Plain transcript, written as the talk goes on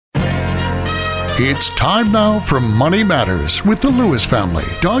It's time now for Money Matters with the Lewis family.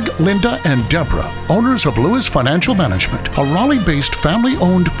 Doug, Linda, and Deborah, owners of Lewis Financial Management, a Raleigh-based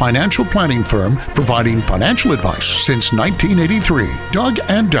family-owned financial planning firm providing financial advice since 1983. Doug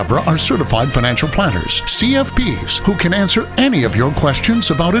and Deborah are certified financial planners, CFPs, who can answer any of your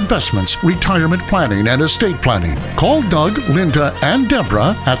questions about investments, retirement planning, and estate planning. Call Doug, Linda, and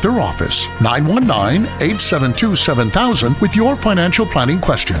Deborah at their office, 919-872-7000, with your financial planning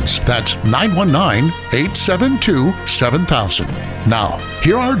questions. That's 919-872-7000. Now,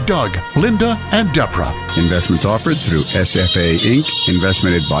 here are Doug, Linda, and Deborah. Investments offered through SFA Inc.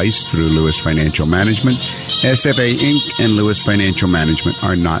 Investment advice through Lewis Financial Management. SFA Inc. and Lewis Financial Management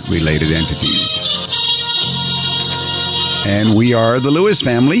are not related entities. And we are the Lewis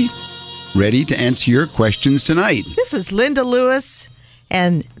family, ready to answer your questions tonight. This is Linda Lewis,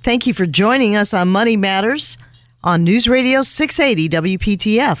 and thank you for joining us on Money Matters on News Radio 680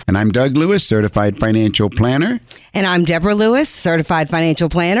 WPTF. And I'm Doug Lewis, certified financial planner. And I'm Deborah Lewis, certified financial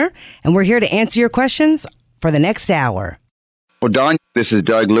planner. And we're here to answer your questions for the next hour. Well, Don, this is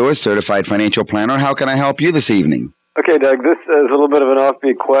Doug Lewis, certified financial planner. How can I help you this evening? Okay, Doug, this is a little bit of an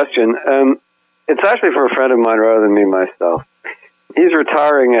offbeat question. It's actually for a friend of mine rather than me myself. He's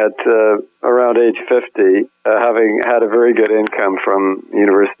retiring at around age 50, having had a very good income from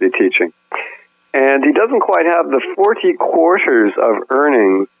university teaching. And he doesn't quite have the 40 quarters of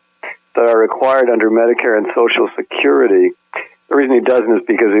earnings that are required under Medicare and Social Security. The reason he doesn't is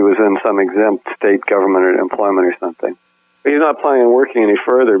because he was in some exempt state government or employment or something. But he's not planning on working any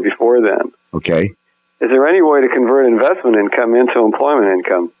further before then. Okay. Is there any way to convert investment income into employment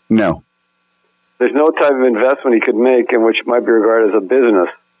income? No. There's no type of investment he could make in which it might be regarded as a business.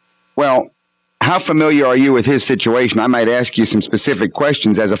 Well, how familiar are you with his situation? I might ask you some specific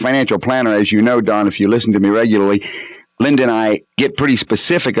questions. As a financial planner, as you know, Don, if you listen to me regularly, Linda and I get pretty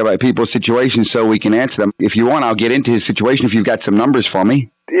specific about people's situations so we can answer them. If you want, I'll get into his situation if you've got some numbers for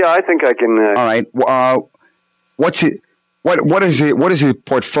me. Yeah, I think I can. All right. What does his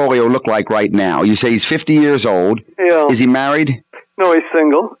portfolio look like right now? You say he's 50 years old. Yeah. Is he married? No, he's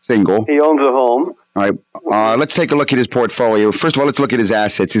single. Single. He owns a home. All right. Let's take a look at his portfolio. First of all, let's look at his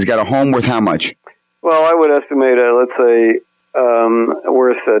assets. He's got a home worth how much? Well, I would estimate, let's say,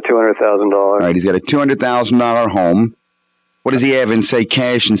 worth $200,000. All right. He's got a $200,000 home. What does he have in, say,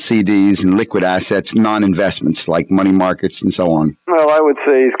 cash and CDs and liquid assets, non-investments like money markets and so on? Well, I would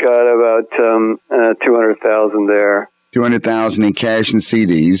say he's got about $200,000 there. $200,000 in cash and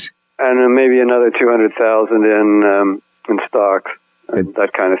CDs, and maybe another $200,000 in stocks.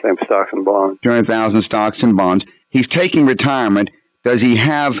 That kind of thing, stocks and bonds. 200,000 stocks and bonds. He's taking retirement. Does he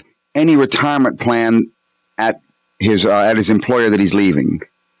have any retirement plan at his employer that he's leaving?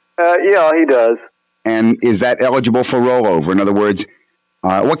 Yeah, he does. And is that eligible for rollover? In other words,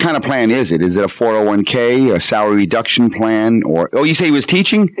 what kind of plan is it? Is it a 401k, a salary reduction plan, or you say he was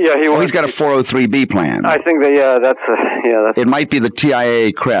teaching? Yeah, he was. He's got a 403b plan. I think that's. It might be the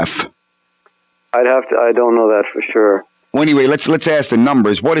TIAA CREF. I don't know that for sure. Well, anyway, let's ask the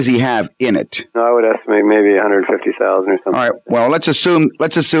numbers. What does he have in it? No, I would estimate maybe $150,000 or something. All right. Well, let's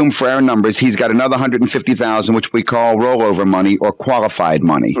assume for our numbers he's got another $150,000, which we call rollover money or qualified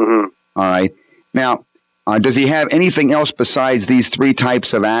money. Mm-hmm. All right. Now, does he have anything else besides these three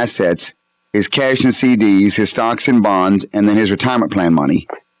types of assets? His cash and CDs, his stocks and bonds, and then his retirement plan money?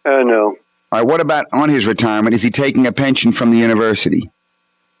 No. All right. What about on his retirement? Is he taking a pension from the university?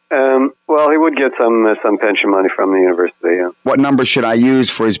 Well, he would get some pension money from the university, yeah. What number should I use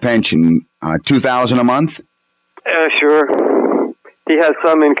for his pension? $2,000 a month? Sure. He has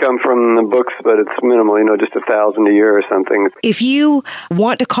some income from the books, but it's minimal, just $1,000 a year or something. If you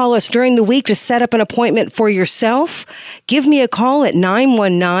want to call us during the week to set up an appointment for yourself, give me a call at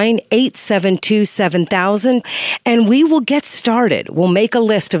 919-872-7000, and we will get started. We'll make a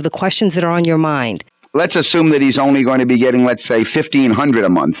list of the questions that are on your mind. Let's assume that he's only going to be getting, let's say, $1,500 a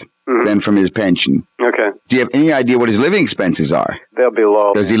month then from his pension. Okay. Do you have any idea what his living expenses are? They'll be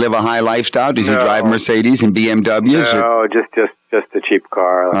low. Does he live a high lifestyle? Does he drive Mercedes and BMWs? No, just a cheap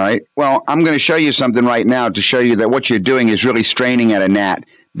car. All right. Well, I'm going to show you something right now to show you that what you're doing is really straining at a gnat,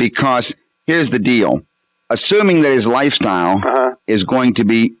 because here's the deal. Assuming that his lifestyle is going to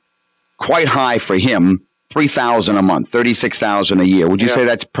be quite high for him, $3,000 a month, $36,000 a year. Would you say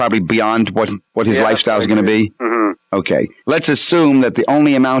that's probably beyond what his lifestyle is going to be? Mm-hmm. Okay. Let's assume that the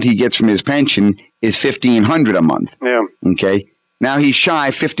only amount he gets from his pension is $1,500 a month. Yeah. Okay. Now he's shy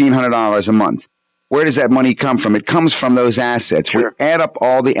 $1,500 a month. Where does that money come from? It comes from those assets. Sure. We add up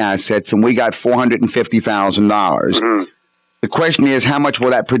all the assets, and we got $450,000. Mm-hmm. The question is, how much will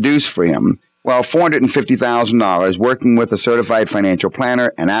that produce for him? Well, $450,000 working with a certified financial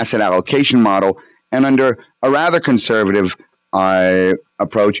planner, an asset allocation model, and under a rather conservative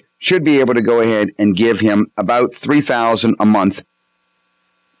approach, should be able to go ahead and give him about $3,000 a month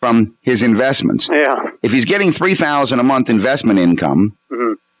from his investments. Yeah. If he's getting $3,000 a month investment income,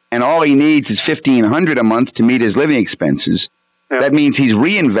 and all he needs is $1,500 a month to meet his living expenses, that means he's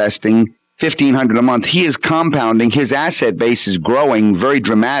reinvesting $1,500 a month. He is compounding. His asset base is growing very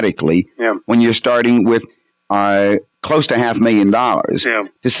dramatically when you're starting with close to $500,000.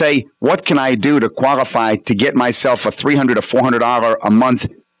 To say, what can I do to qualify to get myself a $300 or $400 a month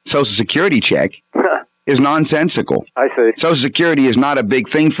Social Security check is nonsensical. I see. Social Security is not a big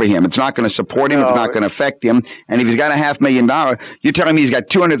thing for him. It's not going to support him. No. It's not going to affect him. And if he's got a $500,000, you're telling me he's got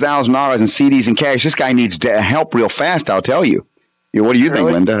 $200,000 in CDs and cash. This guy needs help real fast, I'll tell you. What do you think,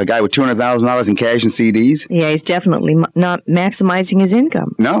 Linda? A guy with $200,000 in cash and CDs? Yeah, he's definitely not maximizing his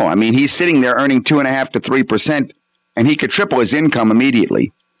income. No, I mean, he's sitting there earning 2.5% to 3%, and he could triple his income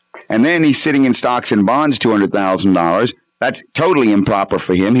immediately. And then he's sitting in stocks and bonds, $200,000. That's totally improper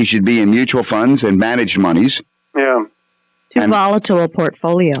for him. He should be in mutual funds and managed monies. Yeah. Too volatile a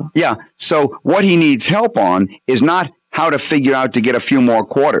portfolio. Yeah. So what he needs help on is not how to figure out to get a few more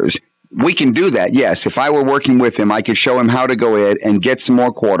quarters. We can do that, yes. If I were working with him, I could show him how to go ahead and get some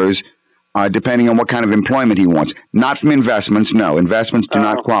more quarters, depending on what kind of employment he wants. Not from investments. No, investments do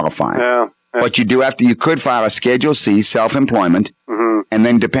not qualify. Yeah. But you do you could file a Schedule C, self-employment, and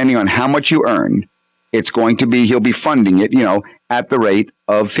then depending on how much you earn, he'll be funding it, at the rate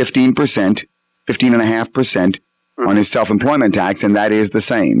of 15%, 15.5% on his self-employment tax, and that is the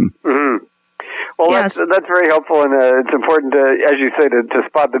same. Well, yes. that's very helpful, and it's important to, as you say, to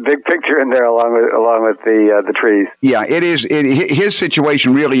spot the big picture in there along with the trees. Yeah, it is. His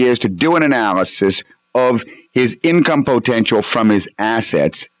situation really is to do an analysis of his income potential from his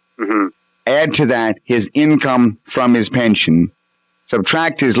assets, add to that his income from his pension,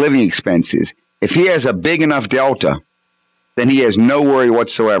 subtract his living expenses. If he has a big enough delta, then he has no worry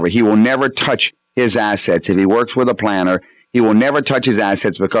whatsoever. He will never touch his assets. If he works with a planner, he will never touch his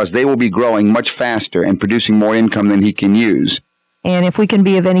assets because they will be growing much faster and producing more income than he can use. And if we can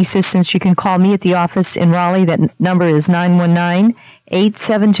be of any assistance, you can call me at the office in Raleigh. That number is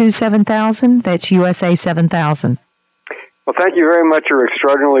 919-872-7000. That's USA 7000. Well, thank you very much. You're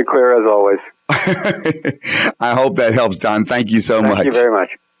extraordinarily clear, as always. I hope that helps, Don. Thank you so much. Thank you very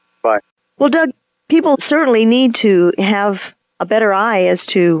much. Bye. Well, Doug, people certainly need to have a better eye as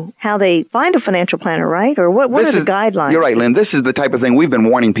to how they find a financial planner, right? Or what are the guidelines? You're right, Lynn. This is the type of thing we've been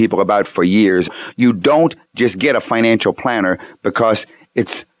warning people about for years. You don't just get a financial planner because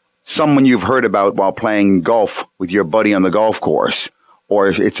it's someone you've heard about while playing golf with your buddy on the golf course, or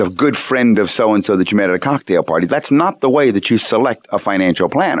it's a good friend of so-and-so that you met at a cocktail party. That's not the way that you select a financial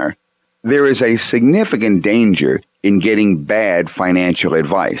planner. There is a significant danger in getting bad financial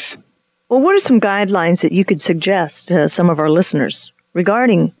advice. Well, what are some guidelines that you could suggest to some of our listeners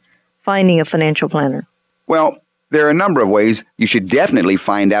regarding finding a financial planner? Well, there are a number of ways. You should definitely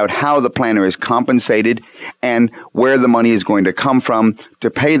find out how the planner is compensated and where the money is going to come from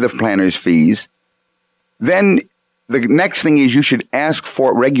to pay the planner's fees. Then the next thing is you should ask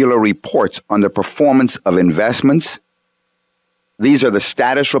for regular reports on the performance of investments. These are the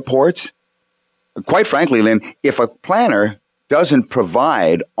status reports. Quite frankly, Lynn, if a planner doesn't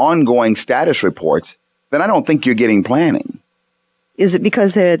provide ongoing status reports, then I don't think you're getting planning. Is it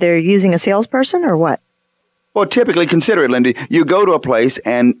because they're using a salesperson or what? Well, typically, consider it, Linda. You go to a place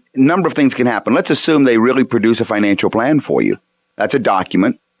and a number of things can happen. Let's assume they really produce a financial plan for you. That's a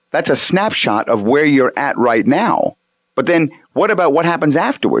document. That's a snapshot of where you're at right now. But then what about what happens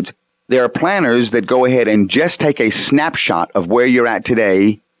afterwards? There are planners that go ahead and just take a snapshot of where you're at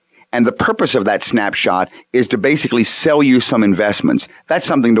today. And the purpose of that snapshot is to basically sell you some investments. That's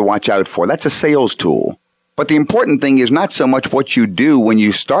something to watch out for. That's a sales tool. But the important thing is not so much what you do when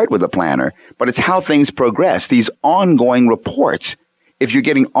you start with a planner, but it's how things progress, these ongoing reports, if you're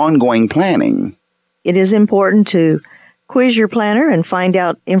getting ongoing planning. It is important to quiz your planner and find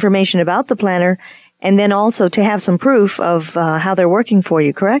out information about the planner, and then also to have some proof of how they're working for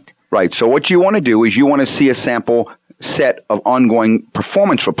you, correct? Right. So what you want to do is you want to see a sample set of ongoing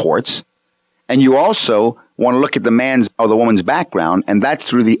performance reports, and you also want to look at the man's or the woman's background, and that's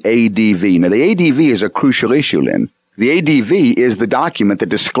through the ADV. Now, the ADV is a crucial issue, Lynn. The ADV is the document that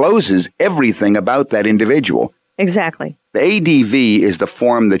discloses everything about that individual. Exactly. The ADV is the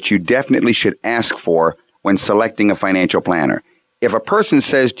form that you definitely should ask for when selecting a financial planner. If a person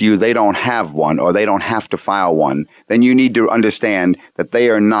says to you they don't have one or they don't have to file one, then you need to understand that they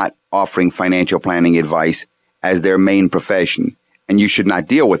are not offering financial planning advice as their main profession. and you should not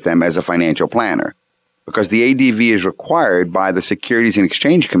deal with them as a financial planner because the ADV is required by the Securities and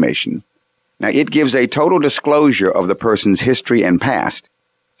Exchange Commission. Now, it gives a total disclosure of the person's history and past.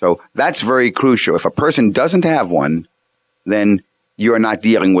 So that's very crucial. If a person doesn't have one, then you're not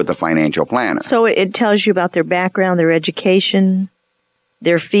dealing with a financial planner. So it tells you about their background, their education,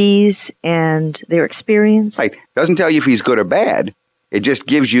 their fees, and their experience? Right. Doesn't tell you if he's good or bad. It just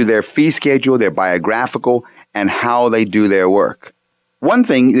gives you their fee schedule, their biographical, and how they do their work. One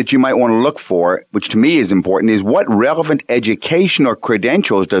thing that you might want to look for, which to me is important, is what relevant education or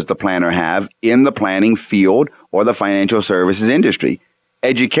credentials does the planner have in the planning field or the financial services industry?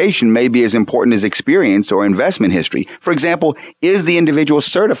 Education may be as important as experience or investment history. For example, is the individual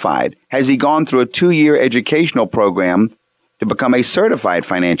certified? Has he gone through a 2-year educational program to become a certified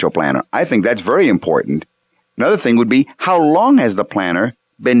financial planner? I think that's very important. Another thing would be, how long has the planner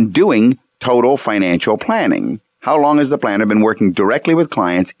been doing total financial planning? How long has the planner been working directly with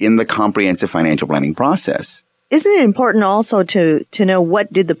clients in the comprehensive financial planning process? Isn't it important also to know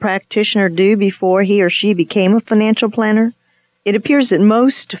what did the practitioner do before he or she became a financial planner? It appears that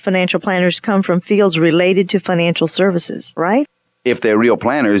most financial planners come from fields related to financial services, right? If they're real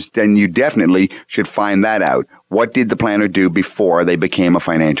planners, then you definitely should find that out. What did the planner do before they became a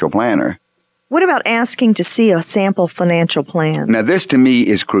financial planner? What about asking to see a sample financial plan? Now, this to me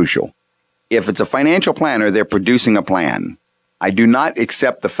is crucial. If it's a financial planner, they're producing a plan. I do not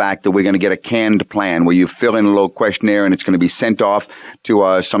accept the fact that we're going to get a canned plan where you fill in a little questionnaire and it's going to be sent off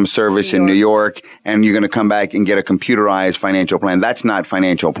to some service in New York and you're going to come back and get a computerized financial plan. That's not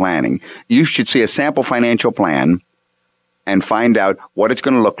financial planning. You should see a sample financial plan and find out what it's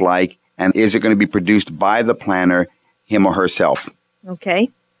going to look like and is it going to be produced by the planner, him or herself. Okay.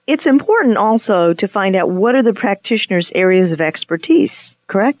 It's important also to find out what are the practitioner's areas of expertise,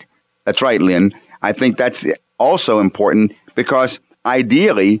 correct? That's right, Lynn. I think that's also important because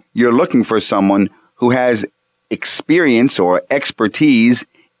ideally you're looking for someone who has experience or expertise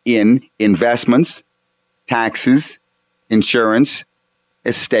in investments, taxes, insurance,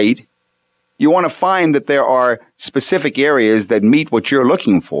 estate. You want to find that there are specific areas that meet what you're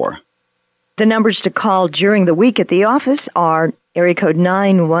looking for. The numbers to call during the week at the office are area code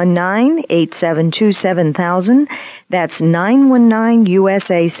 919-872-7000. That's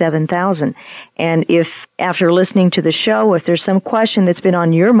 919-USA-7000. And if, after listening to the show, if there's some question that's been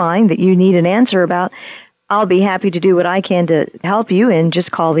on your mind that you need an answer about, I'll be happy to do what I can to help you and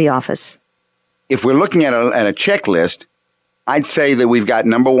just call the office. If we're looking at a checklist, I'd say that we've got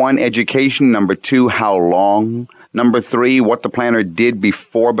number 1, education, number 2, how long, number 3, what the planner did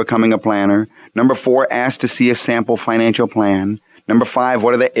before becoming a planner, number 4, asked to see a sample financial plan, number 5,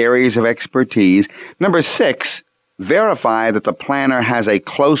 what are the areas of expertise, number 6, verify that the planner has a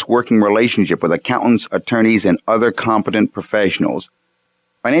close working relationship with accountants, attorneys, and other competent professionals.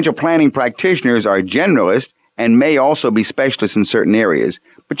 Financial planning practitioners are generalists and may also be specialists in certain areas,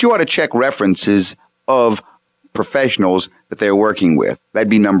 but you ought to check references of professionals that they're working with. That'd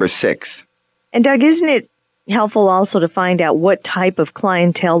be number 6. And Doug, isn't it helpful also to find out what type of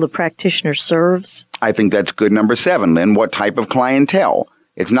clientele the practitioner serves? I think that's good number 7, Lynn. What type of clientele?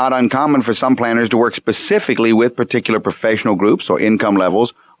 It's not uncommon for some planners to work specifically with particular professional groups or income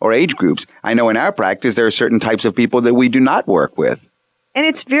levels or age groups. I know in our practice there are certain types of people that we do not work with. And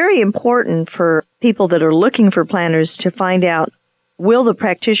it's very important for people that are looking for planners to find out, will the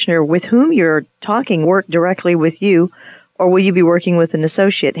practitioner with whom you're talking work directly with you, or will you be working with an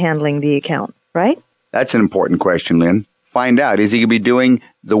associate handling the account, right? That's an important question, Lynn. Find out, is he going to be doing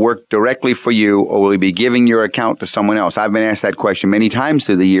the work directly for you, or will he be giving your account to someone else? I've been asked that question many times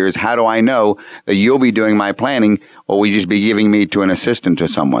through the years. How do I know that you'll be doing my planning, or will you just be giving me to an assistant to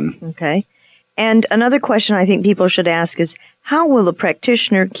someone? Okay. And another question I think people should ask is, how will the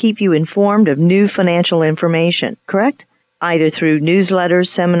practitioner keep you informed of new financial information, correct? Either through newsletters,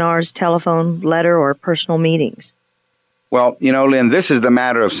 seminars, telephone, letter, or personal meetings. Well, Lynn, this is the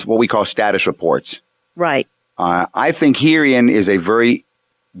matter of what we call status reports. Right. I think herein is a very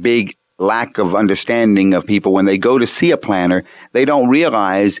big lack of understanding of people. When they go to see a planner, they don't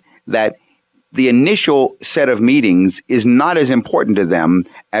realize that the initial set of meetings is not as important to them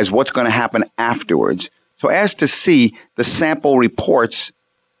as what's going to happen afterwards. So ask to see the sample reports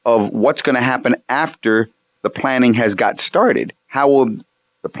of what's going to happen after the planning has got started. How will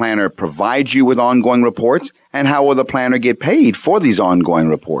the planner provide you with ongoing reports, and how will the planner get paid for these ongoing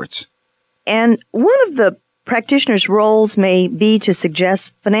reports? And one of the practitioner's roles may be to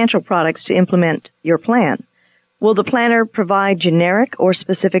suggest financial products to implement your plan. Will the planner provide generic or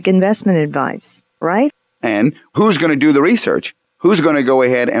specific investment advice, right? And who's going to do the research? Who's going to go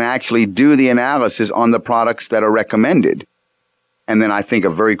ahead and actually do the analysis on the products that are recommended? And then I think a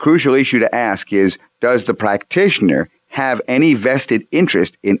very crucial issue to ask is, does the practitioner have any vested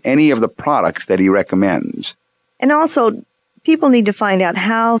interest in any of the products that he recommends? And also, people need to find out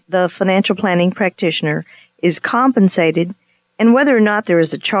how the financial planning practitioner is compensated and whether or not there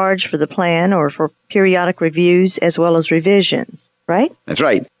is a charge for the plan or for periodic reviews as well as revisions, right? That's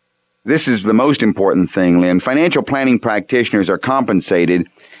right. This is the most important thing, Lynn. Financial planning practitioners are compensated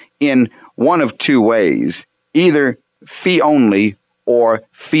in one of two ways, either fee only or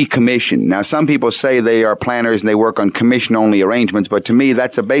fee commission. Now, some people say they are planners and they work on commission-only arrangements, but to me,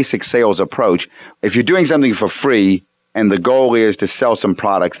 that's a basic sales approach. If you're doing something for free and the goal is to sell some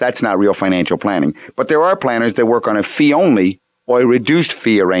products, that's not real financial planning. But there are planners that work on a fee-only or a reduced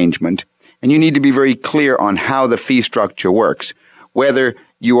fee arrangement, and you need to be very clear on how the fee structure works, whether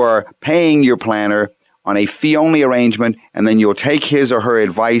you are paying your planner on a fee-only arrangement, and then you'll take his or her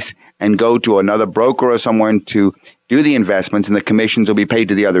advice and go to another broker or someone to do the investments, and the commissions will be paid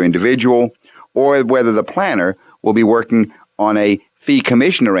to the other individual, or whether the planner will be working on a fee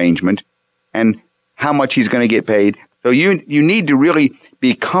commission arrangement and how much he's going to get paid. So you need to really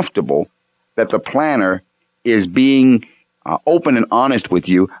be comfortable that the planner is being open and honest with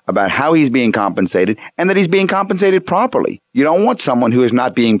you about how he's being compensated and that he's being compensated properly. You don't want someone who is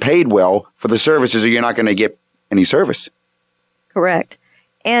not being paid well for the services, or you're not going to get any service. Correct.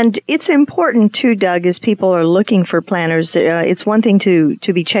 And it's important, too, Doug, as people are looking for planners. It's one thing to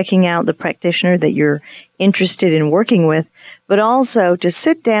be checking out the practitioner that you're interested in working with, but also to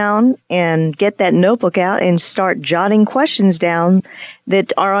sit down and get that notebook out and start jotting questions down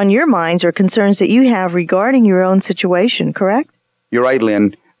that are on your minds or concerns that you have regarding your own situation, correct? You're right,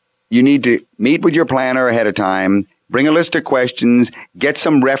 Lynn. You need to meet with your planner ahead of time, bring a list of questions, get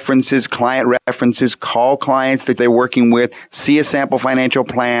some references, client references, call clients that they're working with, see a sample financial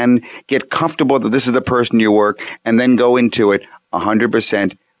plan, get comfortable that this is the person you work, and then go into it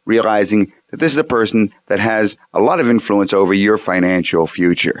 100%, realizing that this is a person that has a lot of influence over your financial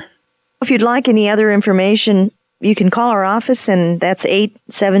future. If you'd like any other information, you can call our office, and that's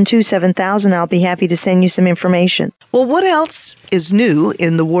 872-7000. I'll be happy to send you some information. Well, what else is new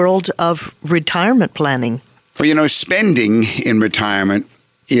in the world of retirement planning? Well, spending in retirement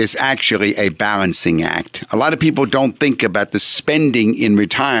is actually a balancing act. A lot of people don't think about the spending in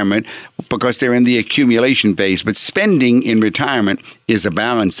retirement because they're in the accumulation phase, but spending in retirement is a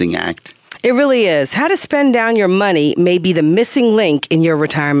balancing act. It really is. How to spend down your money may be the missing link in your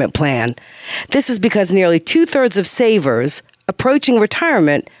retirement plan. This is because nearly 2/3 of savers approaching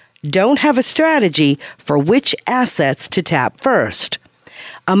retirement don't have a strategy for which assets to tap first.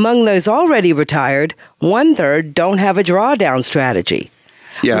 Among those already retired, 1/3 don't have a drawdown strategy.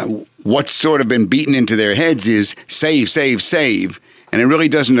 Yeah, what's sort of been beaten into their heads is save, save, save. And it really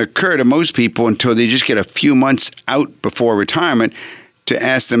doesn't occur to most people until they just get a few months out before retirement to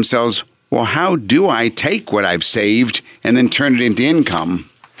ask themselves, well, how do I take what I've saved and then turn it into income?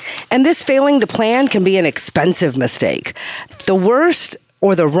 And this failing to plan can be an expensive mistake. The worst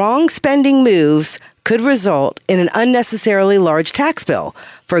or the wrong spending moves could result in an unnecessarily large tax bill,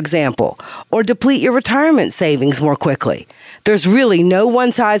 for example, or deplete your retirement savings more quickly. There's really no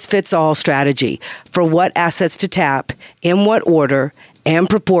one-size-fits-all strategy for what assets to tap, in what order, and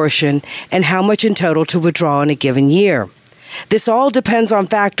proportion, and how much in total to withdraw in a given year. This all depends on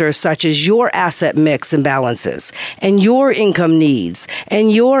factors such as your asset mix and balances, and your income needs, and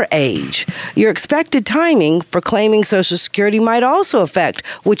your age. Your expected timing for claiming Social Security might also affect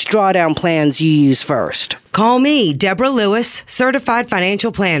which drawdown plans you use first. Call me, Deborah Lewis, Certified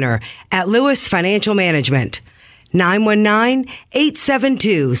Financial Planner at Lewis Financial Management,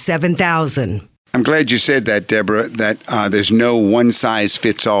 919-872-7000. I'm glad you said that, Deborah, that there's no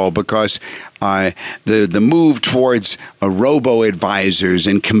one-size-fits-all, because the move towards robo-advisors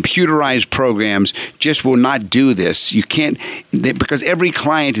and computerized programs just will not do this. You can't, because every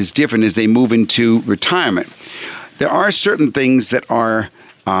client is different as they move into retirement. There are certain things that are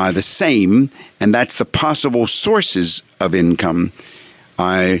the same, and that's the possible sources of income.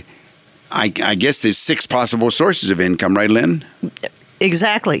 I guess there's 6 possible sources of income, right, Lynn?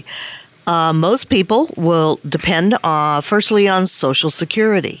 Exactly. Most people will depend, firstly, on Social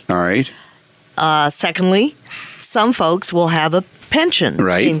Security. All right. Secondly, some folks will have a pension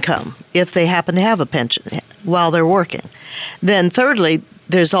income if they happen to have a pension while they're working. Then thirdly,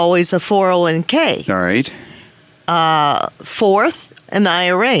 there's always a 401k. All right. Fourth, an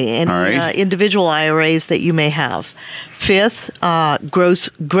IRA, and individual IRAs that you may have. Fifth,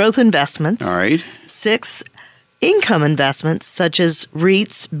 growth investments. All right. Sixth, income investments such as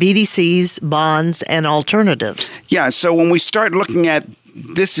REITs, BDCs, bonds, and alternatives. Yeah, so when we start looking at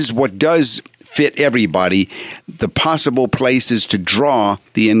this is what does fit everybody, the possible places to draw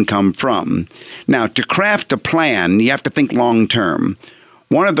the income from. Now, to craft a plan, you have to think long term.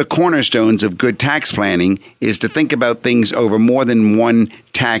 One of the cornerstones of good tax planning is to think about things over more than one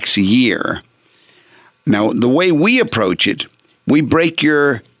tax year. Now, the way we approach it, we break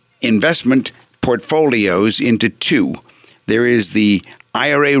your investment portfolios into two. There is the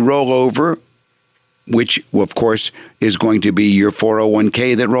IRA rollover, which, of course, is going to be your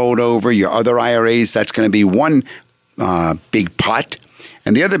 401k that rolled over, your other IRAs. That's going to be one big pot.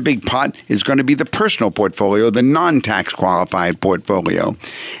 And the other big pot is going to be the personal portfolio, the non-tax qualified portfolio.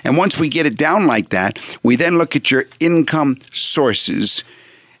 And once we get it down like that, we then look at your income sources.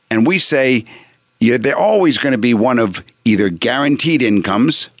 And we say they're always going to be one of either guaranteed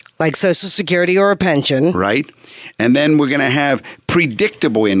incomes, like Social Security or a pension. Right. And then we're going to have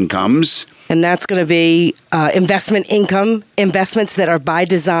predictable incomes. And that's going to be investment income, investments that are by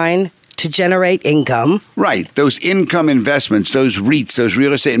design to generate income. Right. Those income investments, those REITs, those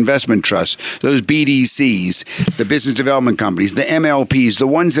real estate investment trusts, those BDCs, the business development companies, the MLPs, the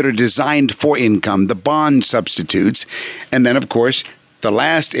ones that are designed for income, the bond substitutes. And then, of course, the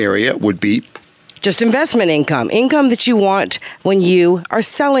last area would be just investment income that you want when you are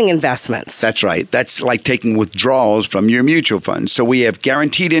selling investments. That's right. That's like taking withdrawals from your mutual funds. So we have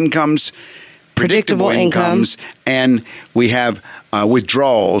guaranteed incomes, predictable incomes, and we have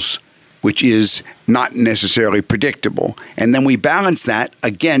withdrawals, which is not necessarily predictable. And then we balance that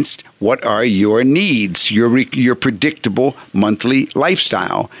against what are your needs, your predictable monthly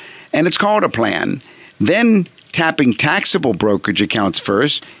lifestyle. And it's called a plan. Then tapping taxable brokerage accounts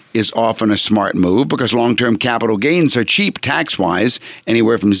first is often a smart move because long-term capital gains are cheap tax-wise,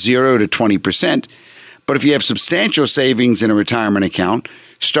 anywhere from 0 to 20%. But if you have substantial savings in a retirement account,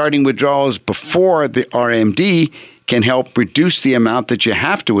 starting withdrawals before the RMD can help reduce the amount that you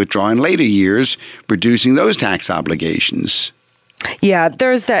have to withdraw in later years, reducing those tax obligations. Yeah,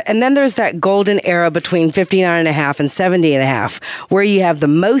 there's that. And then there's that golden era between 59.5 and 70.5, where you have the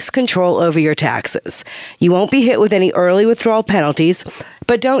most control over your taxes. You won't be hit with any early withdrawal penalties,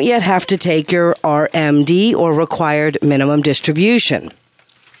 but don't yet have to take your RMD or required minimum distribution.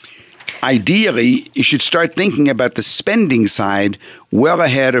 Ideally, you should start thinking about the spending side well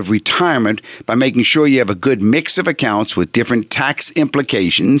ahead of retirement by making sure you have a good mix of accounts with different tax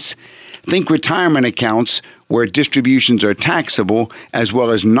implications. Think retirement accounts where distributions are taxable, as well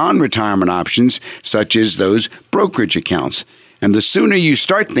as non-retirement options, such as those brokerage accounts. And the sooner you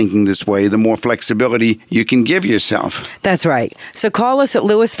start thinking this way, the more flexibility you can give yourself. That's right. So call us at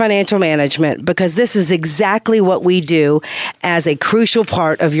Lewis Financial Management because this is exactly what we do as a crucial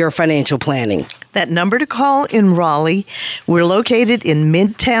part of your financial planning. That number to call in Raleigh, we're located in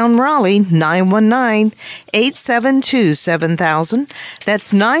Midtown Raleigh, 919-872-7000.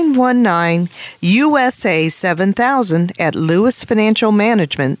 That's 919-USA-7000 at Lewis Financial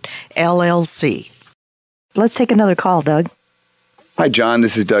Management, LLC. Let's take another call, Doug. Hi, John.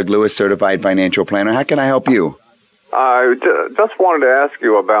 This is Doug Lewis, Certified Financial Planner. How can I help you? I just wanted to ask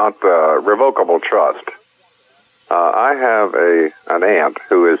you about the revocable trust. I have an aunt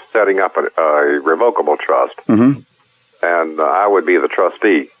who is setting up a revocable trust, and I would be the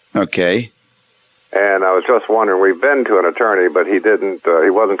trustee. Okay. And I was just wondering, we've been to an attorney, but he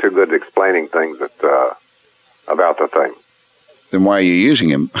wasn't too good at explaining things about the thing. Then why are you using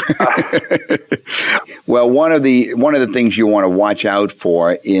him? Well, one of the things you want to watch out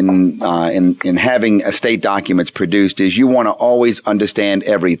for in having estate documents produced is you want to always understand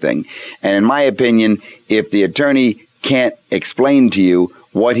everything. And in my opinion, if the attorney can't explain to you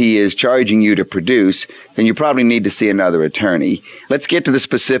what he is charging you to produce, then you probably need to see another attorney. Let's get to the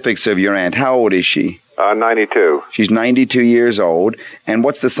specifics of your aunt. How old is she? 92. She's 92 years old. And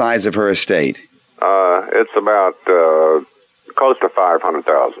what's the size of her estate? It's about close to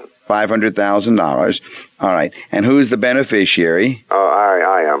 $500,000. $500,000. All right. And who's the beneficiary?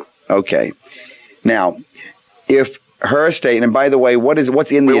 I am. Okay. Now, if her estate, and by the way,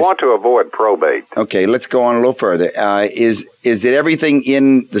 what's in the... We want to avoid probate. Okay, let's go on a little further. Is it everything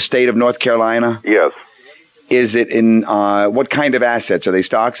in the state of North Carolina? Yes. Is it in, what kind of assets? Are they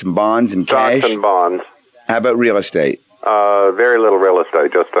stocks and bonds and cash? Stocks and bonds. How about real estate? Very little real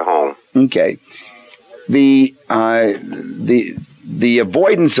estate, just a home. Okay. The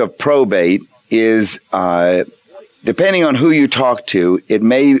avoidance of probate is, depending on who you talk to, it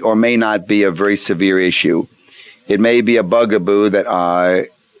may or may not be a very severe issue. It may be a bugaboo that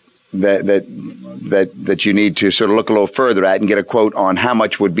you need to sort of look a little further at and get a quote on how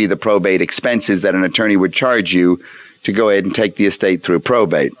much would be the probate expenses that an attorney would charge you to go ahead and take the estate through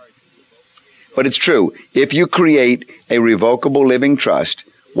probate. But it's true. If you create a revocable living trust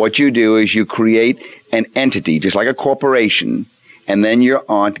what you do is you create an entity, just like a corporation, and then your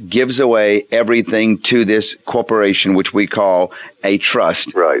aunt gives away everything to this corporation, which we call a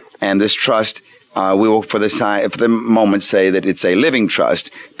trust. Right. And this trust, we will, for the moment, say that it's a living trust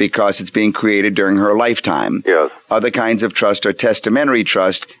because it's being created during her lifetime. Yes. Other kinds of trust are testamentary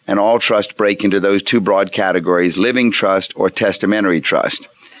trust, and all trusts break into those two broad categories, living trust or testamentary trust.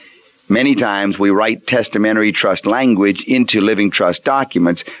 Many times we write testamentary trust language into living trust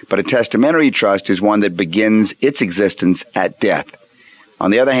documents, but a testamentary trust is one that begins its existence at death.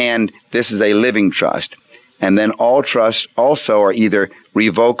 On the other hand, this is a living trust. And then all trusts also are either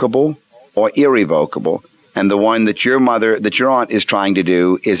revocable or irrevocable. And the one that your aunt is trying to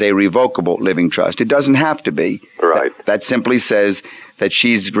do is a revocable living trust. It doesn't have to be. Right. That simply says that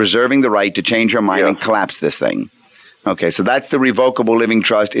she's reserving the right to change her mind and collapse this thing. Okay, so that's the revocable living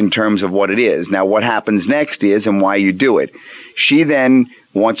trust in terms of what it is. Now, what happens next is, and why you do it, she then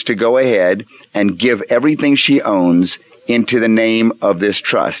wants to go ahead and give everything she owns into the name of this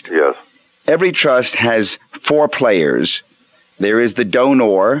trust. Yes. Every trust has 4 players. There is the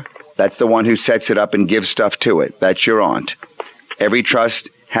donor. That's the one who sets it up and gives stuff to it. That's your aunt. Every trust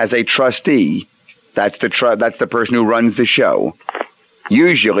has a trustee. That's the person who runs the show.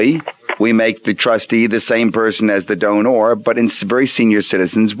 Usually, we make the trustee the same person as the donor, but in very senior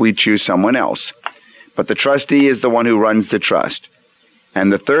citizens, we choose someone else. But the trustee is the one who runs the trust.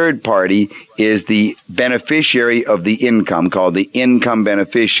 And the third party is the beneficiary of the income, called the income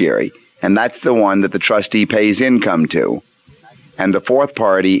beneficiary. And that's the one that the trustee pays income to. And the fourth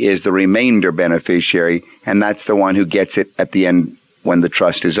party is the remainder beneficiary, and that's the one who gets it at the end when the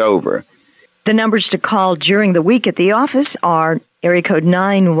trust is over. The numbers to call during the week at the office are area code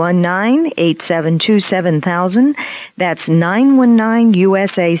 919-872-7000. That's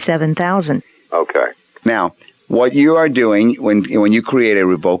 919-USA-7000. Okay. Now, what you are doing when you create a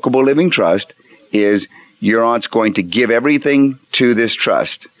revocable living trust is your aunt's going to give everything to this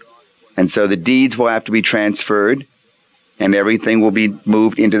trust. And so the deeds will have to be transferred, and everything will be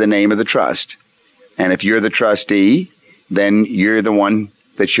moved into the name of the trust. And if you're the trustee, then you're the one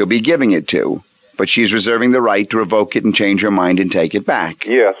that she'll be giving it to. But she's reserving the right to revoke it and change her mind and take it back.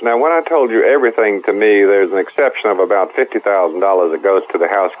 Yes. Now, when I told you everything to me, there's an exception of about $50,000 that goes to the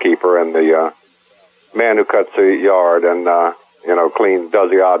housekeeper and the man who cuts the yard and, does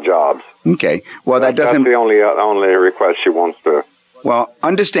the odd jobs. Okay. Well, that's the only request she wants to. Well,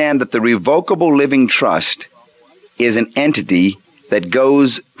 understand that the revocable living trust is an entity that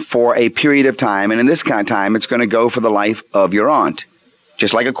goes for a period of time, and in this kind of time, it's going to go for the life of your aunt,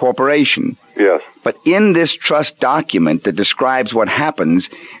 just like a corporation. Yes. But in this trust document that describes what happens,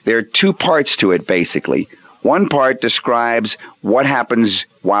 there are 2 parts to it, basically. One part describes what happens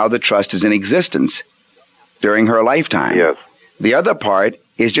while the trust is in existence during her lifetime. Yes. The other part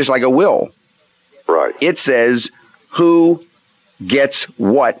is just like a will. Right. It says who gets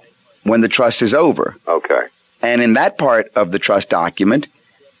what when the trust is over. Okay. And in that part of the trust document,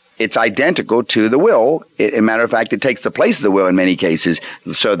 it's identical to the will. As a matter of fact, it takes the place of the will in many cases.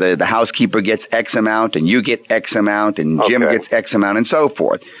 So the housekeeper gets X amount, and you get X amount, and Jim gets X amount, and so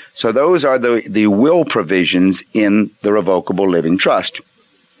forth. So those are the will provisions in the revocable living trust.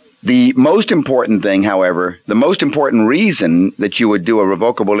 The most important thing, however, the most important reason that you would do a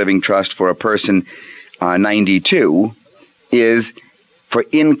revocable living trust for a person 92 is for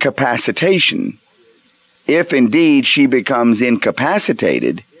incapacitation. If indeed she becomes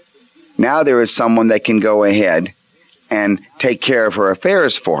incapacitated, now there is someone that can go ahead and take care of her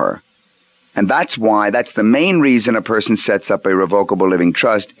affairs for her. And that's the main reason a person sets up a revocable living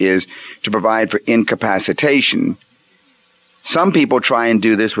trust, is to provide for incapacitation. Some people try and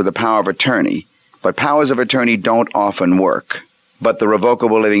do this with a power of attorney, but powers of attorney don't often work. But the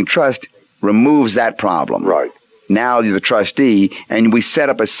revocable living trust removes that problem. Right. Now you're the trustee, and we set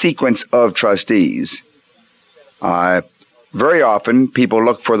up a sequence of trustees. Very often, people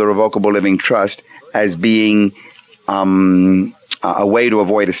look for the revocable living trust as being a way to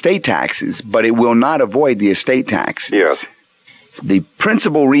avoid estate taxes, but it will not avoid the estate taxes. Yes. The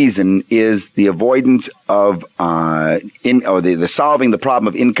principal reason is the avoidance of the solving the problem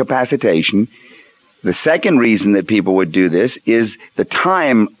of incapacitation. The second reason that people would do this is the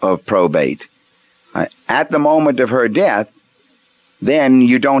time of probate. At the moment of her death, then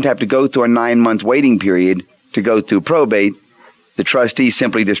you don't have to go through a 9-month waiting period to go through probate. The trustee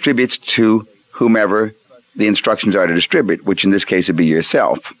simply distributes to whomever the instructions are to distribute, which in this case would be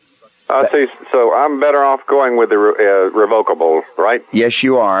yourself. I see. So I'm better off going with the revocable, right? Yes,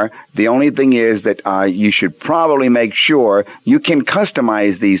 you are. The only thing is that you should probably make sure you can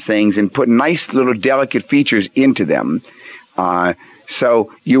customize these things and put nice little delicate features into them.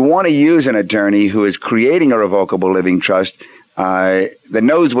 So you want to use an attorney who is creating a revocable living trust that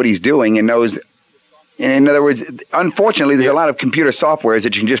knows what he's doing and knows. In other words, unfortunately, there's a lot of computer softwares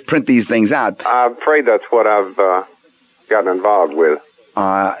that you can just print these things out. I'm afraid that's what I've gotten involved with.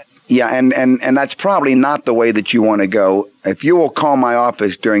 Yeah, and that's probably not the way that you want to go. If you will call my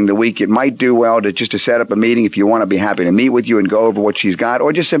office during the week, it might do well to set up a meeting if you want to be happy to meet with you and go over what she's got.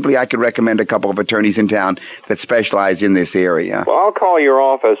 Or just simply, I could recommend a couple of attorneys in town that specialize in this area. Well, I'll call your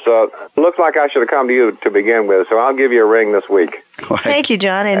office. Looks like I should have come to you to begin with, so I'll give you a ring this week. Thank you,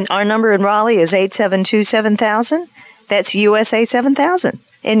 John. And our number in Raleigh is 872-7000. That's USA 7000.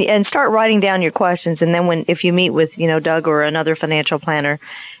 And start writing down your questions. And then if you meet with, Doug or another financial planner,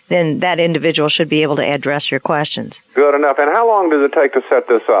 then that individual should be able to address your questions. Good enough. And how long does it take to set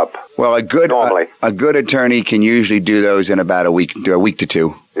this up? Well, a good attorney can usually do those in about a week to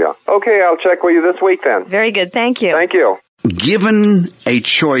two. Yeah. Okay, I'll check with you this week then. Very good. Thank you. Thank you. Given a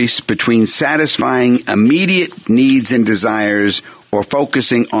choice between satisfying immediate needs and desires or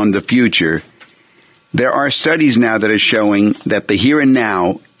focusing on the future, there are studies now that are showing that the here and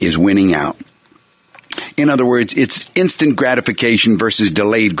now is winning out. In other words, it's instant gratification versus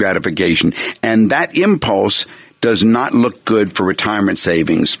delayed gratification. And that impulse does not look good for retirement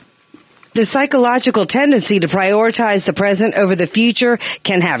savings. The psychological tendency to prioritize the present over the future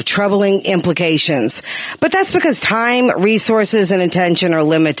can have troubling implications. But that's because time, resources, and attention are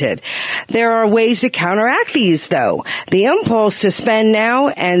limited. There are ways to counteract these, though. The impulse to spend now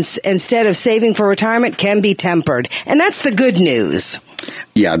and instead of saving for retirement can be tempered. And that's the good news.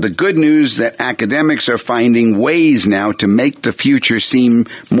 Yeah, the good news that academics are finding ways now to make the future seem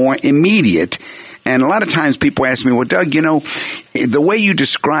more immediate. And a lot of times people ask me, well, Doug, the way you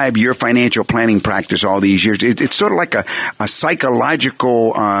describe your financial planning practice all these years, it's sort of like a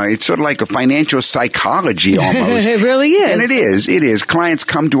psychological, it's sort of like a financial psychology almost. It really is. And it is. Clients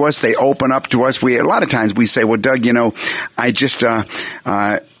come to us, they open up to us. A lot of times we say, well, Doug, I just,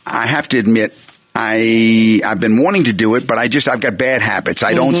 I have to admit, I've been wanting to do it, but I've got bad habits.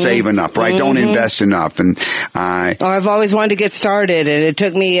 I don't save enough, or I don't invest enough, or I've always wanted to get started, and it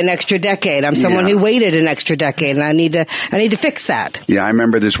took me an extra decade. I'm someone who waited an extra decade, and I need to fix that. Yeah, I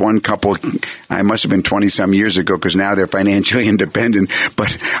remember this one couple. I must have been 20 some years ago because now they're financially independent.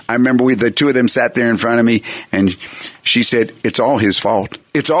 But I remember the two of them sat there in front of me, and she said, "It's all his fault.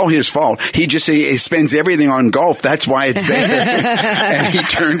 It's all his fault. He spends everything on golf. That's why it's there." And he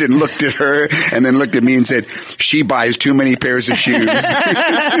turned and looked at her and then looked at me and said, "She buys too many pairs of shoes."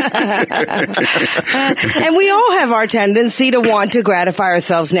 And we all have our tendency to want to gratify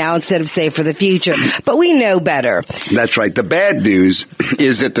ourselves now instead of save for the future. But we know better. That's right. The bad news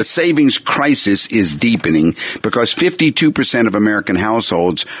is that the savings crisis is deepening because 52% of American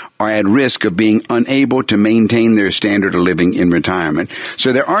households are at risk of being unable to maintain their standard of living in retirement.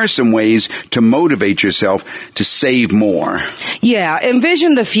 So there are some ways to motivate yourself to save more. Yeah,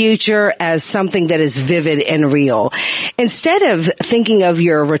 envision the future as something that is vivid and real. Instead of thinking of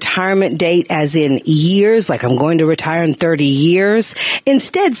your retirement date as in years, like I'm going to retire in 30 years,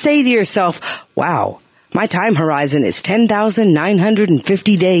 instead say to yourself, wow, my time horizon is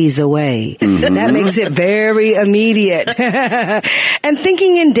 10,950 days away. Mm-hmm. That makes it very immediate. And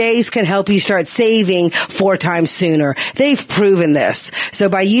thinking in days can help you start saving 4 times sooner. They've proven this. So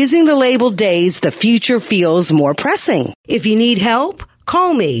by using the label days, the future feels more pressing. If you need help,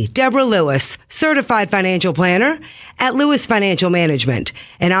 call me, Deborah Lewis, certified financial planner at Lewis Financial Management,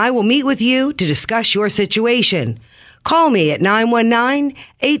 and I will meet with you to discuss your situation. Call me at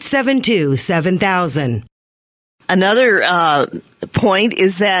 919-872-7000. Another point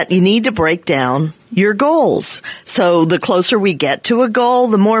is that you need to break down your goals. So the closer we get to a goal,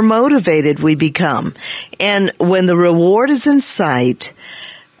 the more motivated we become. And when the reward is in sight,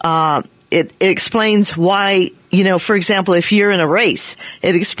 it explains why, for example, if you're in a race,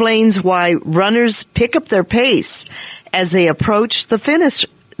 it explains why runners pick up their pace as they approach the finish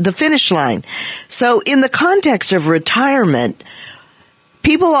line. So in the context of retirement,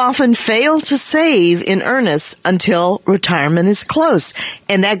 people often fail to save in earnest until retirement is close.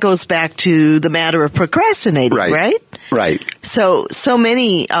 And that goes back to the matter of procrastinating, right? Right. So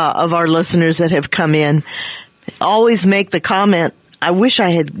many of our listeners that have come in always make the comment, I wish I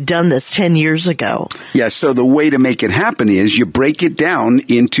had done this 10 years ago. Yes, so the way to make it happen is you break it down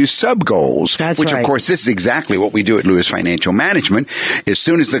into sub-goals. Which, of course, this is exactly what we do at Lewis Financial Management. As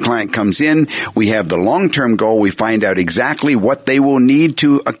soon as the client comes in, we have the long-term goal. We find out exactly what they will need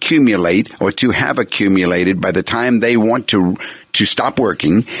to accumulate or to have accumulated by the time they want to stop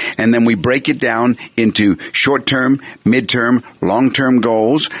working, and then we break it down into short-term, mid-term, long-term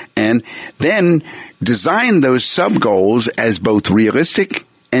goals, and then design those sub-goals as both realistic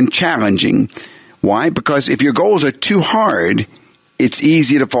and challenging. Why? Because if your goals are too hard, it's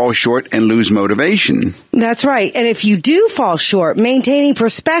easy to fall short and lose motivation. That's right. And if you do fall short, maintaining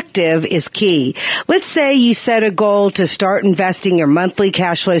perspective is key. Let's say you set a goal to start investing your monthly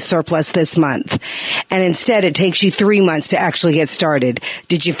cash flow surplus this month, and instead it takes you 3 months to actually get started.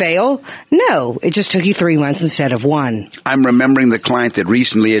 Did you fail? No, it just took you 3 months instead of 1. I'm remembering the client that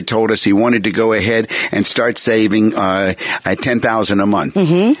recently had told us he wanted to go ahead and start saving at $10,000 a month.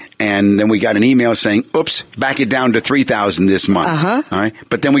 Mm-hmm. And then we got an email saying, oops, back it down to $3,000 this month. All right.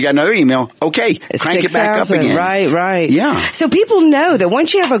 But then we got another email. Okay, crank it back up again. Right. Yeah. So people know that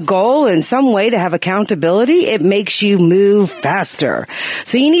once you have a goal and some way to have accountability, it makes you move faster.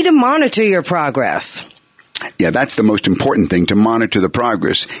 So you need to monitor your progress. Yeah, that's the most important thing, to monitor the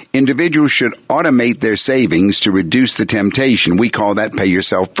progress. Individuals should automate their savings to reduce the temptation. We call that pay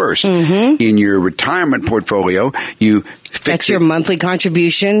yourself first. Mm-hmm. In your retirement portfolio, you That's your monthly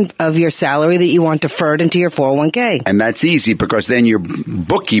contribution of your salary that you want deferred into your 401k. And that's easy because then your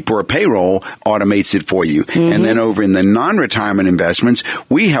bookkeeper or payroll automates it for you. Mm-hmm. And then over in the non-retirement investments,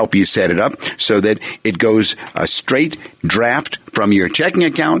 we help you set it up so that it goes a straight draft from your checking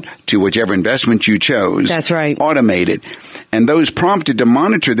account to whichever investment you chose. That's right. Automated. And those prompted to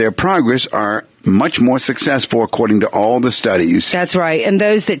monitor their progress are much more successful according to all the studies. That's right. And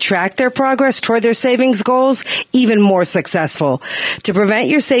those that track their progress toward their savings goals, even more successful. To prevent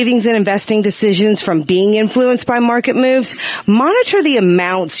your savings and investing decisions from being influenced by market moves, monitor the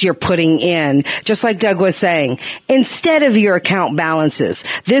amounts you're putting in, just like Doug was saying, instead of your account balances.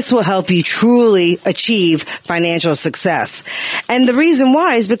 This will help you truly achieve financial success. And the reason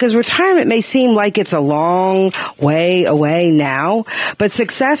why is because retirement may seem like it's a long way away now, but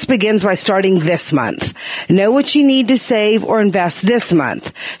success begins by starting this month. Know what you need to save or invest this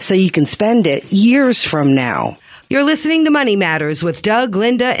month so you can spend it years from now. You're listening to Money Matters with Doug,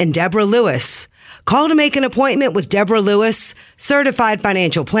 Linda, and Deborah Lewis. Call to make an appointment with Deborah Lewis, certified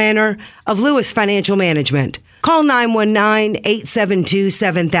financial planner of Lewis Financial Management. Call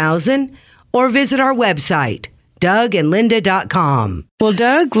 919-872-7000 or visit our website, DougAndLinda.com. Well,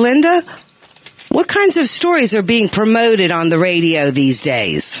 Doug, Linda, what kinds of stories are being promoted on the radio these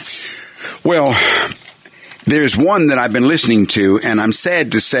days? Well, there's one that I've been listening to, and I'm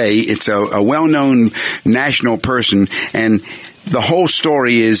sad to say it's a well-known national person, and the whole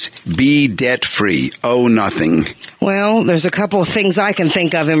story is be debt-free, owe nothing. Well, there's a couple of things I can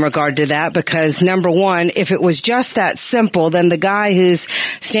think of in regard to that, because number one, if it was just that simple, then the guy who's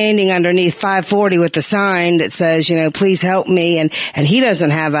standing underneath 540 with the sign that says, please help me, and he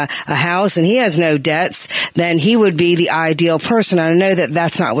doesn't have a house and he has no debts, then he would be the ideal person. I know that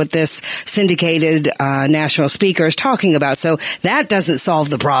that's not what this syndicated national speaker is talking about, so that doesn't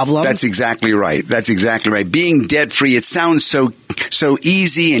solve the problem. That's exactly right. Being debt-free, it sounds so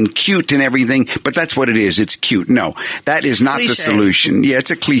easy and cute and everything, but that's what it is. It's cute. No, that is not the solution. Yeah,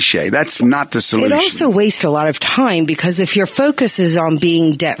 it's a cliche. That's not the solution. It also wastes a lot of time, because if your focus is on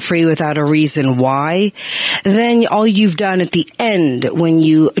being debt-free without a reason why, then all you've done at the end when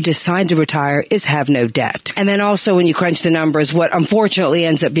you decide to retire is have no debt. And then also when you crunch the numbers, what unfortunately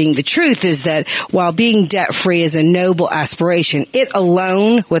ends up being the truth is that while being debt-free is a noble aspiration, it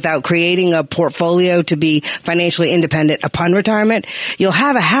alone, without creating a portfolio to be financially independent upon retirement, you'll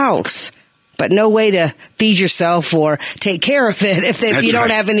have a house, but no way to feed yourself or take care of it if you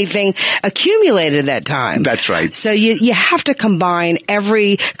don't have anything accumulated at that time. That's right. So you have to combine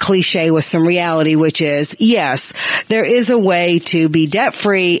every cliche with some reality, which is, yes, there is a way to be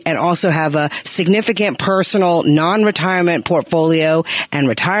debt-free and also have a significant personal non-retirement portfolio and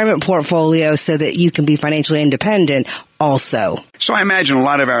retirement portfolio so that you can be financially independent also. So I imagine a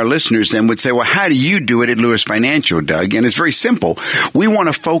lot of our listeners then would say, well, how do you do it at Lewis Financial, Doug? And it's very simple. We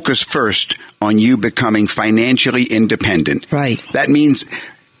want to focus first on you becoming financially independent. Right. That means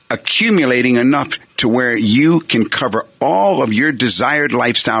accumulating enough to where you can cover all of your desired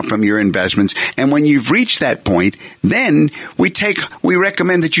lifestyle from your investments. And when you've reached that point, then we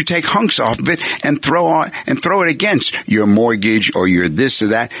recommend that you take hunks off of it and throw it against your mortgage or your this or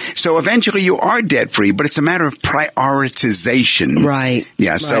that. So eventually you are debt free, but it's a matter of prioritization. Right.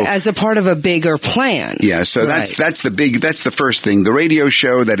 Yeah. Right. So as a part of a bigger plan. Yeah. So that's the first thing. The radio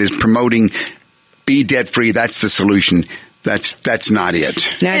show that is promoting be debt free, that's the solution. That's not it.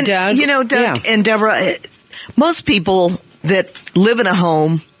 Now, and, Doug, Doug and Deborah, most people that live in a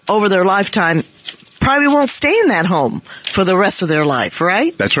home over their lifetime probably won't stay in that home for the rest of their life,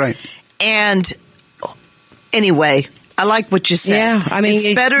 right? That's right. And anyway, I like what you said. Yeah, I mean,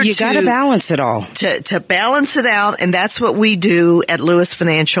 it's better you got to balance it all. To balance it out, and that's what we do at Lewis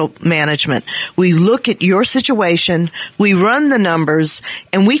Financial Management. We look at your situation, we run the numbers,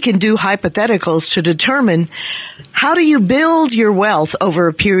 and we can do hypotheticals to determine how do you build your wealth over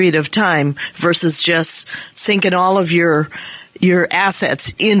a period of time versus just sinking all of your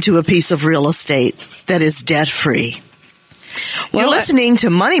assets into a piece of real estate that is debt-free. You're listening to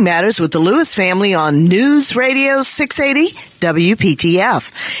Money Matters with the Lewis family on News Radio 680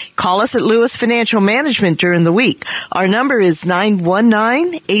 WPTF. Call us at Lewis Financial Management during the week. Our number is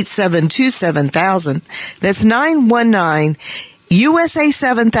 919-872-7000. That's 919-USA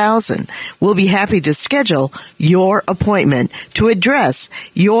 7000. We'll be happy to schedule your appointment to address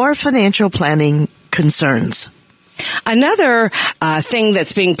your financial planning concerns. Another thing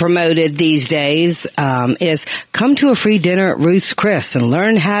that's being promoted these days is come to a free dinner at Ruth's Chris and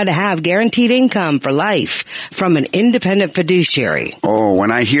learn how to have guaranteed income for life from an independent fiduciary. Oh,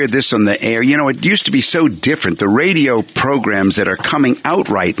 when I hear this on the air, it used to be so different. The radio programs that are coming out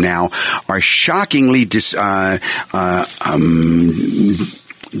right now are shockingly they're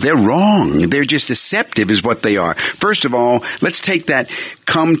wrong. They're just deceptive is what they are. First of all, let's take that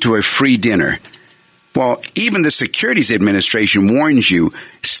come to a free dinner. Well, even the Securities Administration warns you,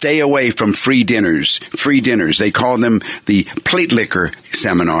 stay away from free dinners. Free dinners. They call them the plate liquor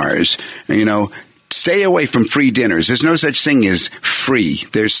seminars. Stay away from free dinners. There's no such thing as free.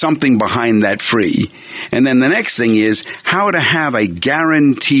 There's something behind that free. And then the next thing is how to have a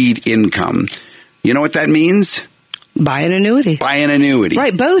guaranteed income. You know what that means? Buy an annuity. Buy an annuity.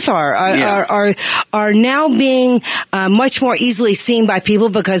 Right. Both are now being much more easily seen by people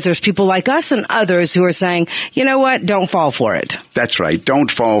because there's people like us and others who are saying, you know what, don't fall for it. That's right. Don't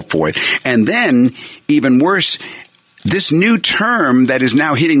fall for it. And then, even worse, this new term that is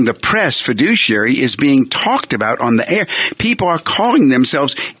now hitting the press, fiduciary, is being talked about on the air. People are calling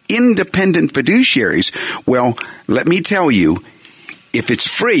themselves independent fiduciaries. Well, let me tell you, if it's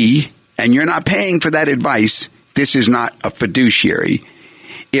free and you're not paying for that advice, this is not a fiduciary.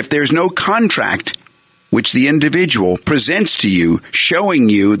 If there's no contract which the individual presents to you showing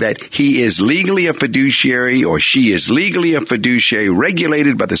you that he is legally a fiduciary or she is legally a fiduciary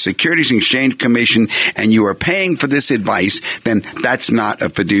regulated by the Securities and Exchange Commission and you are paying for this advice, then that's not a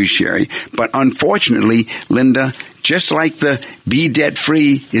fiduciary. But unfortunately, Linda, just like the Be Debt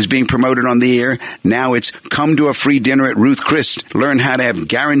Free is being promoted on the air, now it's come to a free dinner at Ruth Chris. Learn how to have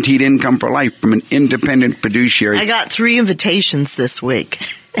guaranteed income for life from an independent fiduciary. I got 3 invitations this week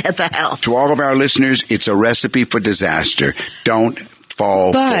at the house. To all of our listeners, it's a recipe for disaster. Don't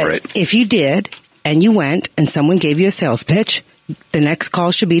fall for it. But if you did and you went and someone gave you a sales pitch, the next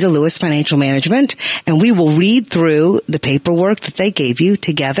call should be to Lewis Financial Management, and we will read through the paperwork that they gave you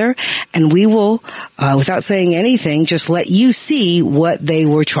together, and we will, without saying anything, just let you see what they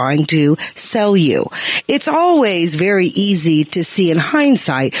were trying to sell you. It's always very easy to see in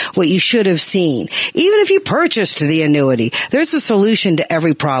hindsight what you should have seen. Even if you purchased the annuity, there's a solution to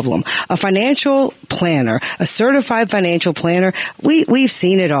every problem. A financial planner, a certified financial planner, we've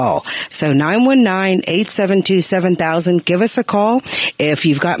seen it all. So 919-872-7000, give us a call. If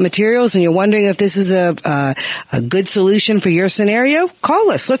you've got materials and you're wondering if this is a good solution for your scenario,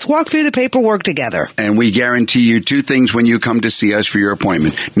 call us. Let's walk through the paperwork together. And we guarantee you 2 things when you come to see us for your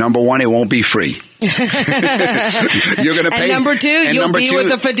appointment. Number 1, it won't be free. You're going to pay. And number 2, you'll be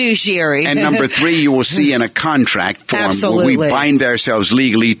with a fiduciary. And number 3, you will see in a contract form Absolutely. where we bind ourselves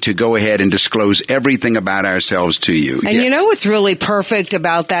legally to go ahead and disclose everything about ourselves to you. And you know what's really perfect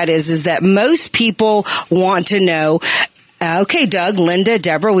about that is that most people want to know, okay, Doug, Linda,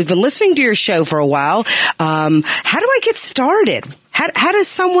 Deborah, we've been listening to your show for a while. How do I get started? How does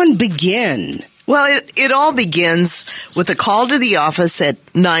someone begin? Well, it all begins with a call to the office at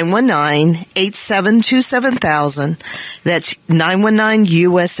 919-872-7000. That's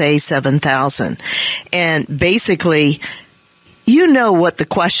 919-USA 7000. And basically, you know what the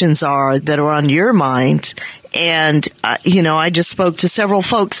questions are that are on your mind. And, I just spoke to several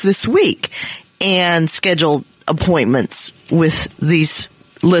folks this week and scheduled appointments with these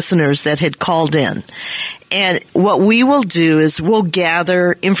listeners that had called in. And what we will do is we'll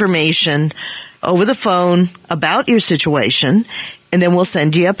gather information over the phone about your situation, and then we'll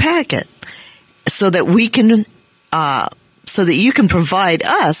send you a packet so that we can, so that you can provide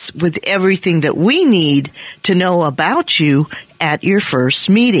us with everything that we need to know about you at your first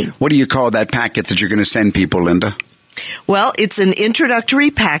meeting. What do you call that packet that you're going to send people, Linda? Well, it's an introductory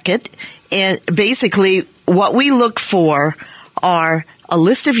packet, and basically what we look for are a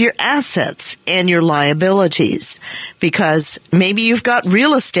list of your assets and your liabilities, because maybe you've got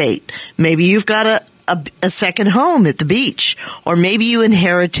real estate, maybe you've got a second home at the beach, or maybe you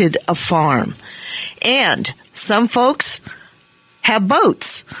inherited a farm. And some folks have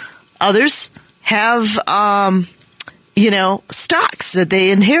boats. Others have, stocks that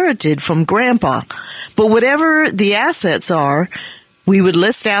they inherited from grandpa. But whatever the assets are, we would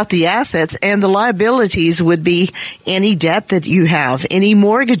list out the assets, and the liabilities would be any debt that you have, any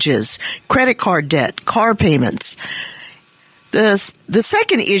mortgages, credit card debt, car payments. The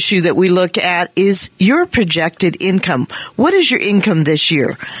second issue that we look at is your projected income. What is your income this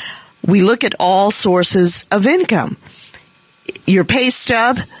year? We look at all sources of income. Your pay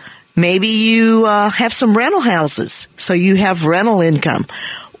stub, maybe you have some rental houses, so you have rental income.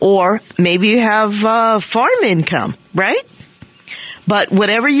 Or maybe you have farm income, right? But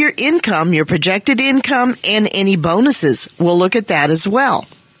whatever your income, your projected income, and any bonuses, we'll look at that as well.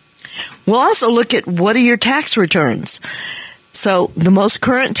 We'll also look at what are your tax returns. So the most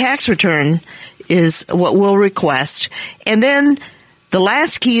current tax return is what we'll request. And then the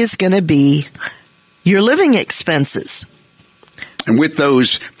last key is going to be your living expenses. And with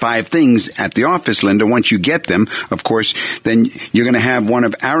those 5 things at the office, Linda, once you get them, of course, then you're going to have one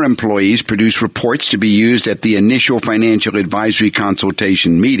of our employees produce reports to be used at the initial financial advisory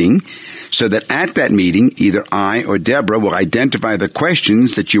consultation meeting, so that at that meeting, either I or Deborah will identify the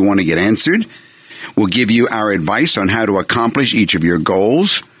questions that you want to get answered. We'll give you our advice on how to accomplish each of your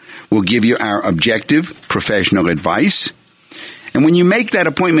goals. We'll give you our objective professional advice. And when you make that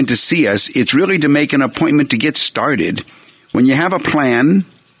appointment to see us, it's really to make an appointment to get started. When you have a plan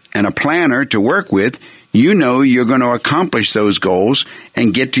and a planner to work with, you know you're going to accomplish those goals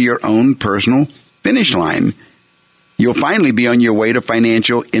and get to your own personal finish line. You'll finally be on your way to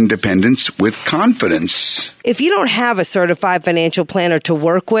financial independence with confidence. If you don't have a certified financial planner to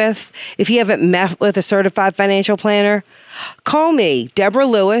work with, if you haven't met with a certified financial planner, call me, Deborah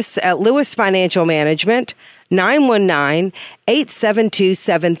Lewis, at Lewis Financial Management,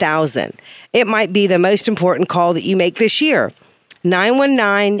 919-872-7000. It might be the most important call that you make this year.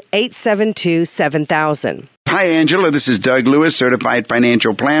 919-872-7000. Hi, Angela. This is Doug Lewis, Certified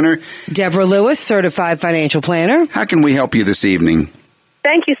Financial Planner. Deborah Lewis, Certified Financial Planner. How can we help you this evening?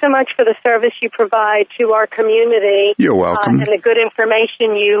 Thank you so much for the service you provide to our community. You're welcome. And the good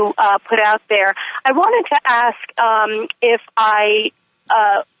information you put out there. I wanted to ask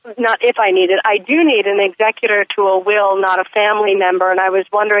I do need an executor to a will, not a family member, and I was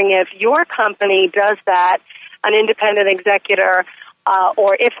wondering if your company does that, an independent executor,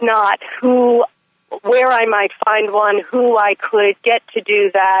 or if not, where I might find one, who I could get to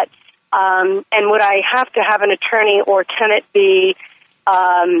do that, and would I have to have an attorney, or can it be,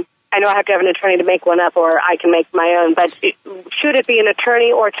 I know I have to have an attorney to make one up, or I can make my own, but should it be an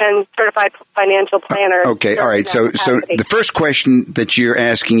attorney, or can certified financial planner? Okay, all right. So the first question that you're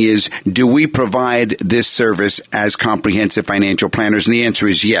asking is, do we provide this service as comprehensive financial planners? And the answer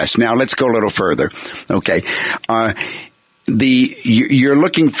is yes. Now, let's go a little further. Okay. You're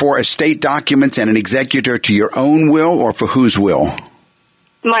looking for estate documents and an executor to your own will, or for whose will?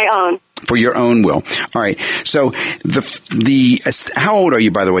 My own. For your own will. All right. So how old are you,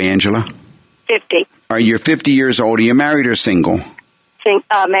 by the way, Angela? 50. Are you 50 years old? Are you married or single?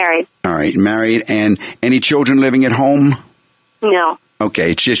 Married. All right, married. And any children living at home? No. Okay,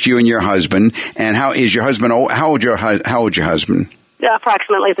 it's just you and your husband. And how is your husband old? How old your husband?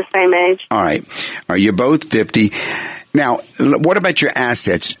 Approximately the same age. All right. Are you both 50? Now, what about your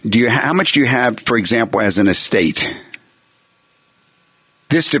assets? How much do you have, for example, as an estate?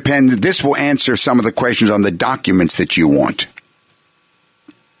 This depends. This will answer some of the questions on the documents that you want.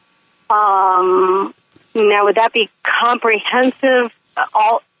 Now, would that be comprehensive?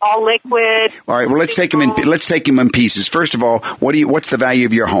 All liquid? All right. Well, let's take them in pieces. First of all, what's the value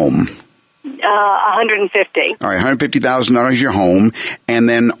of your home? $150. All right, $150,000 your home, and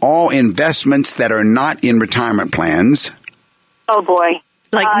then all investments that are not in retirement plans. Oh boy,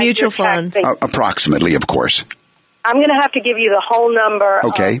 like mutual funds, approximately, of course. I'm going to have to give you the whole number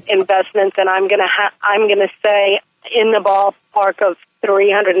of investments, and I'm going to say in the ballpark of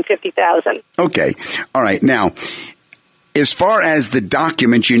 $350,000. Okay, all right. Now, as far as the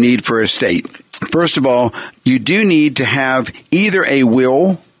documents you need for estate, first of all, you do need to have either a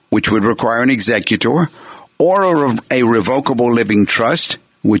will, which would require an executor, or a revocable living trust,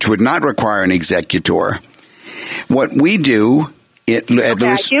 which would not require an executor. What we do at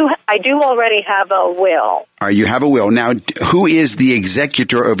Lewis... I do already have a will. You have a will. Now, who is the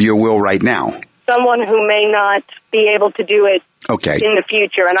executor of your will right now? Someone who may not be able to do it in the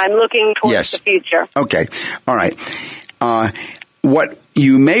future, and I'm looking towards the future. Okay. All right. What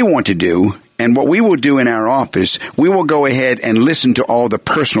you may want to do, And what we will do in our office, we will go ahead and listen to all the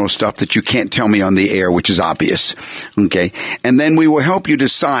personal stuff that you can't tell me on the air, which is obvious. Okay. And then we will help you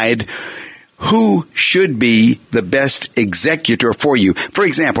decide who should be the best executor for you. For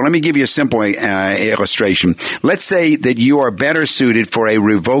example, let me give you a simple illustration. Let's say that you are better suited for a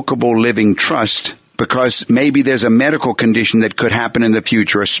revocable living trust because maybe there's a medical condition that could happen in the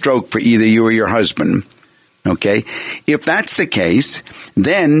future, a stroke for either you or your husband. Okay? If that's the case,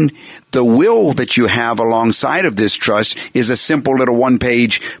 then the will that you have alongside of this trust is a simple little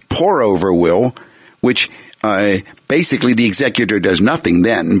one-page pour-over will, which basically the executor does nothing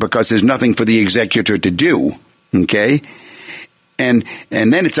then because there's nothing for the executor to do. Okay? And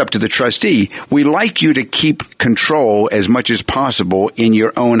then it's up to the trustee. We like you to keep control as much as possible in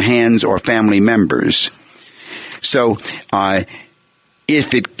your own hands or family members. So,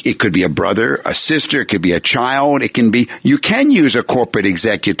 if it could be a brother, a sister, it could be a child, you can use a corporate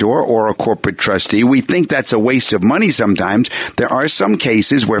executor or a corporate trustee. We think that's a waste of money sometimes. There are some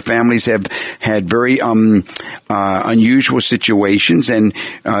cases where families have had very unusual situations, and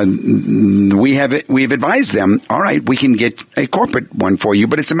we've advised them, all right, we can get a corporate one for you,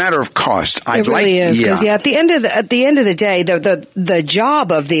 but it's a matter of cost. It really is, because at the end of the day, the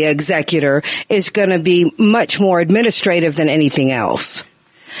job of the executor is going to be much more administrative than anything else.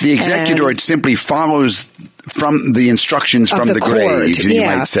 The executor, it simply follows from the instructions from the grave, you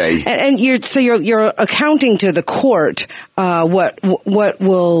might say. And you're accounting to the court what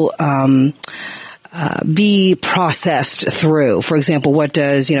will be processed through. For example, what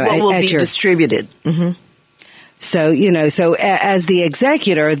does what will be distributed. Mm-hmm. So, so as the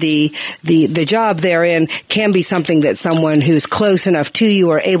executor, the job therein can be something that someone who's close enough to you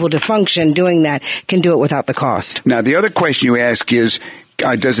or able to function doing that can do it without the cost. Now, the other question you ask is,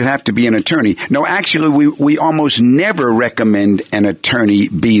 does it have to be an attorney? No, actually, we almost never recommend an attorney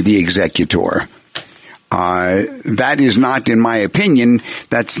be the executor. That is not, in my opinion,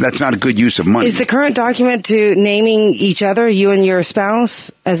 that's not a good use of money. Is the current document to naming each other, you and your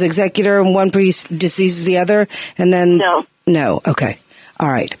spouse, as executor, and one deceases the other, and then no? Okay, all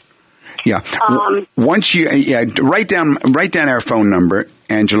right. Yeah. Once you write down our phone number,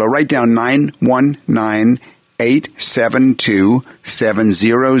 Angela. Write down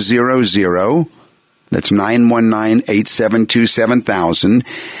 919-872-7000. That's 919-872-7000,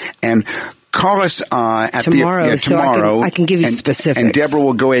 and call us at tomorrow. Tomorrow. So I can give you specifics. And Deborah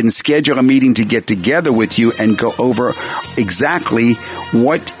will go ahead and schedule a meeting to get together with you and go over exactly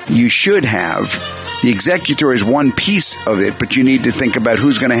what you should have. The executor is one piece of it, but you need to think about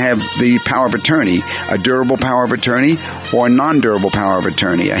who's going to have the power of attorney, a durable power of attorney or a non-durable power of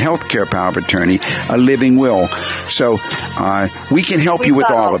attorney, a healthcare power of attorney, a living will. So we can help you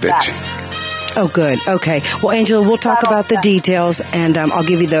with all of it. Oh, good. Okay. Well, Angela, we'll talk about the details, and I'll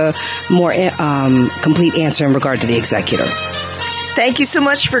give you the more complete answer in regard to the executor. Thank you so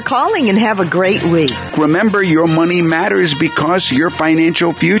much for calling, and have a great week. Remember, your money matters because your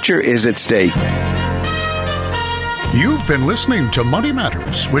financial future is at stake. You've been listening to Money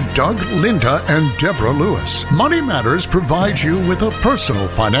Matters with Doug, Linda, and Deborah Lewis. Money Matters provides you with a personal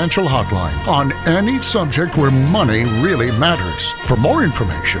financial hotline on any subject where money really matters. For more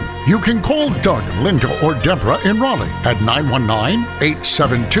information, you can call Doug, Linda, or Deborah in Raleigh at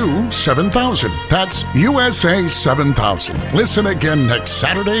 919-872-7000. That's USA 7000. Listen again next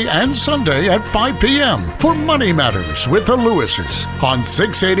Saturday and Sunday at 5 p.m. for Money Matters with the Lewises on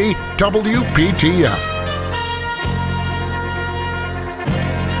 680 WPTF.